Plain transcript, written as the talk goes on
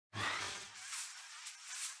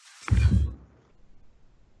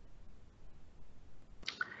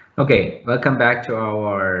Okay, welcome back to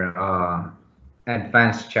our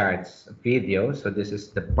advanced charts video. So this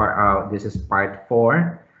is the part. This is part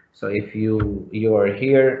four. So if you are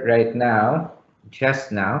here right now,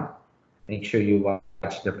 just now, make sure you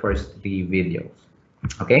watch the first three videos.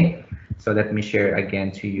 Okay. So let me share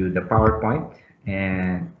again to you the PowerPoint,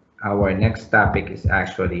 and our next topic is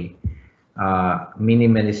actually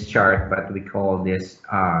minimalist chart, but we call this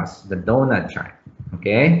as the donut chart.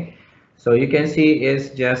 Okay, so you can see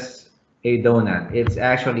it's just a donut. It's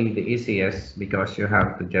actually the easiest because you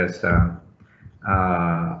have to just uh,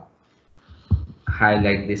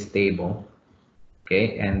 highlight this table,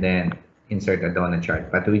 okay, and then insert a donut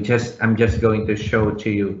chart. But I'm just going to show to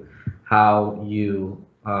you how you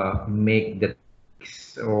make the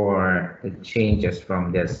tweaks or the changes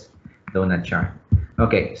from this donut chart.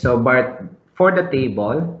 Okay, so but for the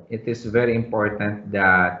table, it is very important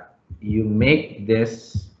that you make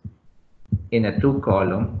this in a two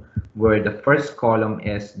column where the first column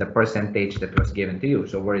is the percentage that was given to you.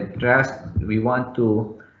 So we're just uh, we want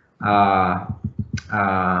to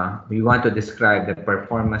describe the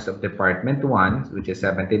performance of department one, which is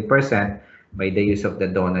 17%, by the use of the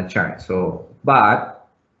donut chart. So, but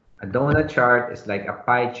a donut chart is like a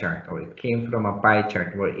pie chart, or it came from a pie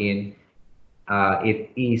chart wherein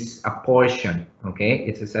it is a portion. Okay,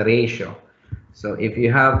 it is a ratio. So if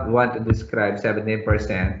you want to describe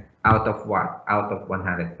 17% out of what? Out of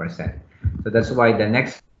 100%. So that's why the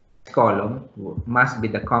next column must be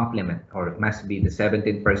the complement, or it must be the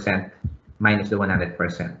 17% minus the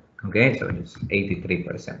 100%. Okay, so it's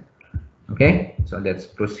 83%. Okay, so let's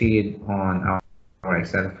proceed on our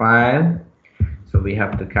Excel file. So we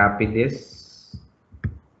have to copy this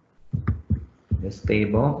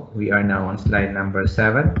table. We are now on slide number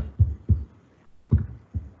 7.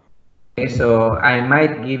 Okay, so I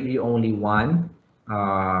might give you only one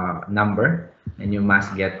number, and you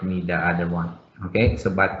must get me the other one. Okay, so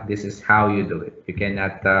but this is how you do it. You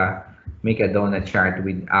cannot make a donut chart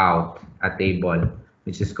without a table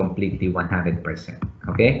which is completely 100%.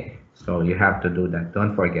 Okay, so you have to do that.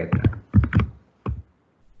 Don't forget that.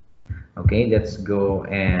 Okay, let's go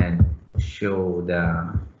and show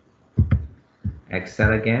the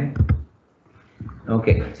Excel again.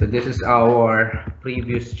 Okay, so this is our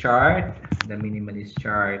previous chart, the minimalist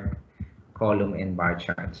chart, column and bar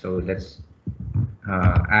chart. So let's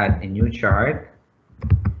add a new chart.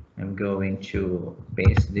 I'm going to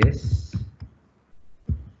paste this.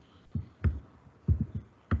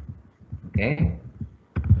 Okay,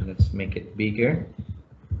 let's make it bigger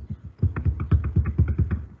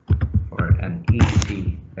for an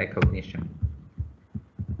easy recognition.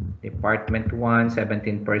 Department 1,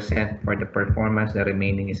 17% for the performance. The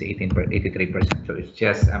remaining is 83%. So it's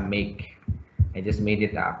just I just made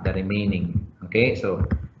it up, the remaining. Okay, so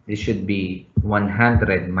this should be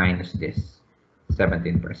 100 minus this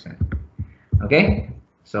 17%. Okay,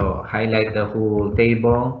 so highlight the whole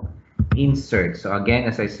table, insert. So again,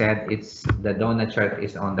 as I said, it's the donut chart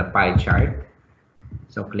is on the pie chart.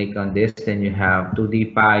 So click on this, then you have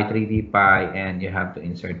 2D pie, 3D pie, and you have to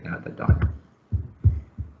insert now the donut.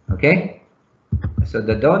 Okay, so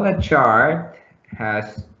the donut chart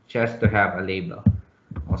has just to have a label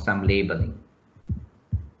or some labeling.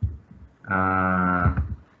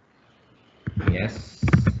 Yes.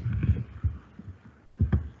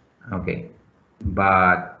 Okay,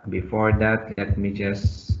 but before that, let me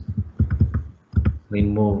just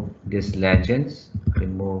remove this legends.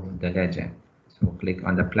 Remove the legend. So click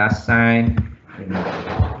on the plus sign. Remove the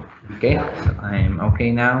legend. Okay, so I'm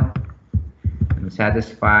okay now. I'm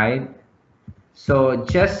satisfied. So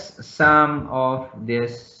just some of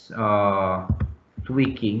this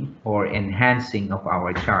tweaking or enhancing of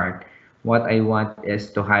our chart. What I want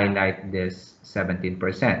is to highlight this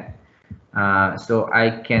 17%. So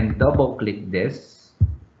I can double click this.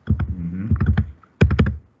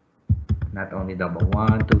 Not only double,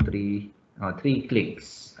 1, 2, 3, 3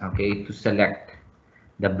 clicks. Okay, to select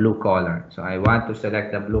the blue color. So I want to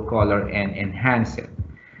select the blue color and enhance it.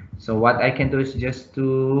 So what I can do is just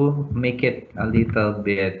to make it a little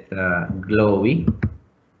bit glowy.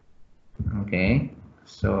 Okay,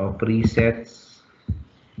 so presets,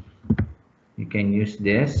 you can use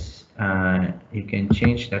this. You can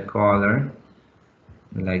change the color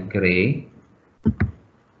like gray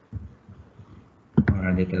or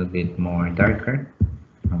a little bit more darker.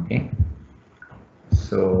 Okay,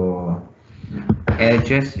 so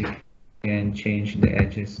edges, you can change the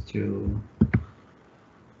edges to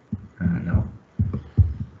no.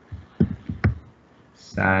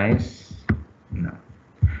 Size, no.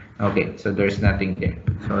 Okay, so there's nothing there.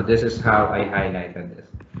 So this is how I highlighted this.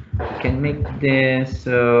 You can make this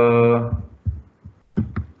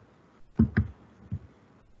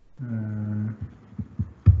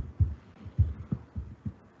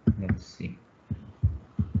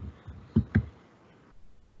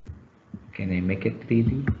Can I make it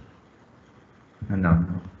 3D? Oh, no.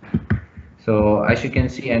 So as you can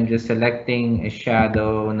see, I'm just selecting a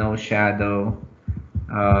shadow, no shadow.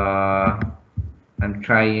 I'm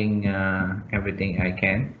trying everything I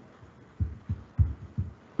can.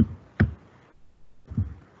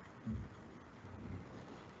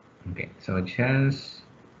 Okay, so just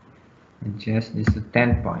adjust this to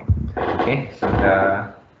 10 point. Okay, so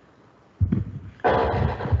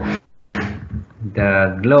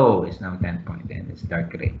the glow is now 10 point and it's dark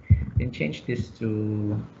gray. Then change this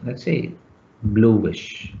to, let's say,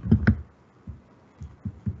 bluish.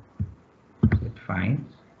 Is it fine?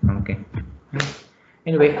 Okay.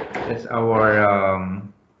 Anyway, that's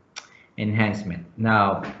our enhancement.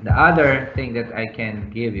 Now, the other thing that I can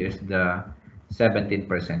give you is the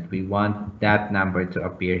 17%. We want that number to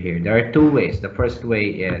appear here. There are two ways. The first way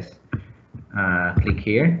is click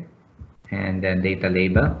here and then data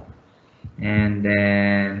label, and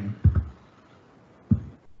then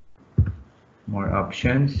more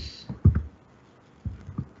options,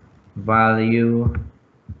 value,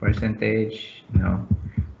 percentage. No,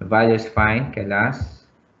 the value is fine. Class,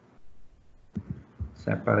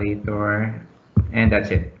 separator, and that's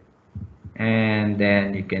it. And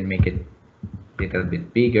then you can make it a little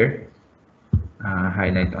bit bigger.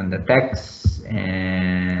 Highlight on the text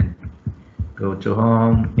and go to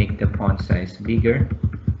home, make the font size bigger,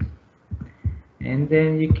 and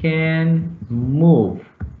then you can move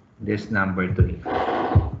this number to it.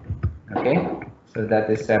 Okay, so that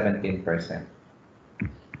is 17%.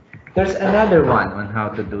 There's another one on how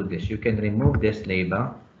to do this. You can remove this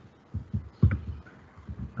label.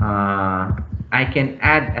 I can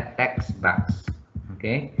add a text box.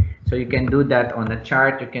 Okay, so you can do that on a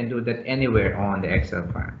chart. You can do that anywhere on the Excel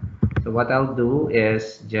file. So what I'll do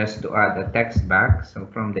is just to add a text box. So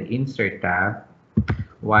from the Insert tab,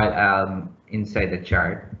 while I'm inside the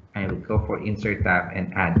chart, I will go for Insert tab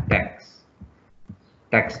and add text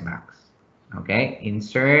box. Okay,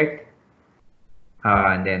 Insert,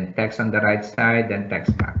 and then text on the right side, then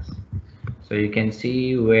text box. So you can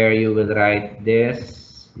see where you will write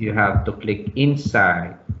this. You have to click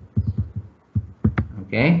inside.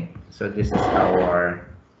 Okay, so this is our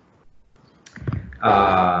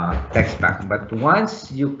text box. But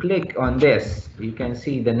once you click on this, you can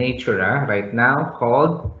see the nature right now.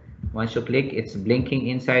 Hold. Once you click, it's blinking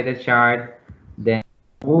inside the chart. Then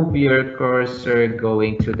move your cursor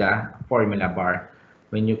going to the formula bar.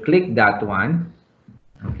 When you click that one,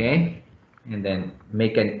 okay, and then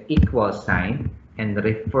make an equal sign and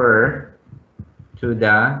refer to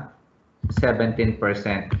the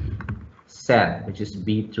 17% cell, which is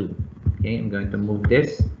B2. Okay, I'm going to move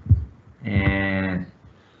this and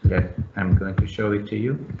I'm going to show it to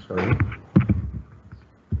you. Sorry.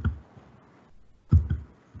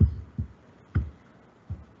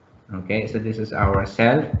 Okay, so this is our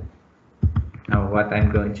cell. Now what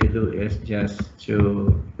I'm going to do is just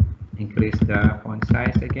to increase the font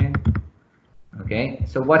size again. Okay,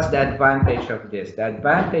 so what's the advantage of this? The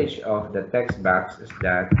advantage of the text box is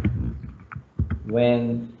that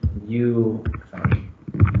when you, sorry,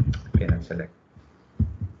 I cannot select.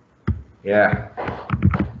 Yeah.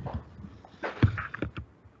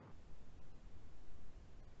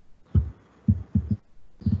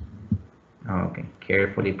 Okay,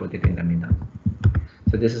 carefully put it in the middle.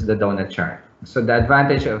 So this is the donut chart. So the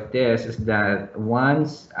advantage of this is that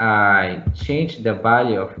once I change the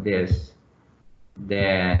value of this,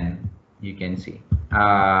 then you can see.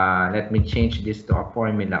 Let me change this to a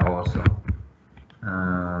formula also.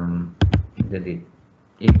 That it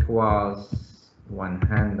equals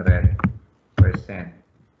 100%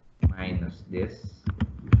 minus this.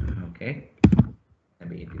 Okay,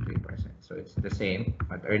 maybe 83%. So it's the same,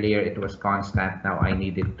 but earlier it was constant. Now I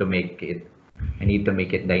need to make it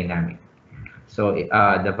dynamic. So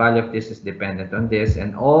the value of this is dependent on this,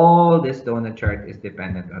 and all this donut chart is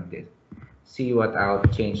dependent on this. See what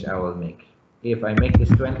change I will make. If I make this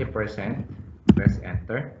 20%, press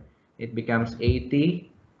enter, it becomes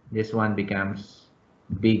 80. This one becomes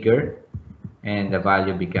bigger, and the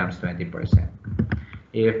value becomes 20%.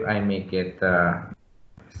 If I make it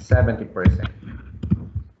 70%,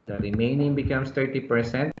 the remaining becomes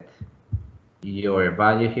 30%. Your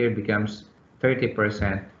value here becomes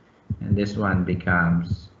 30%, and this one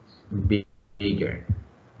becomes bigger.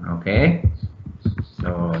 Okay,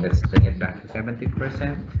 so let's bring it back to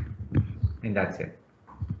 70%, and that's it.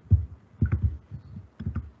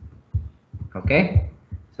 Okay,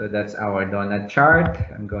 so that's our donut chart.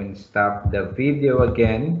 I'm going to stop the video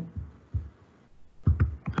again,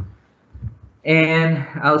 and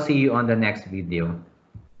I'll see you on the next video.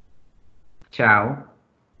 Ciao.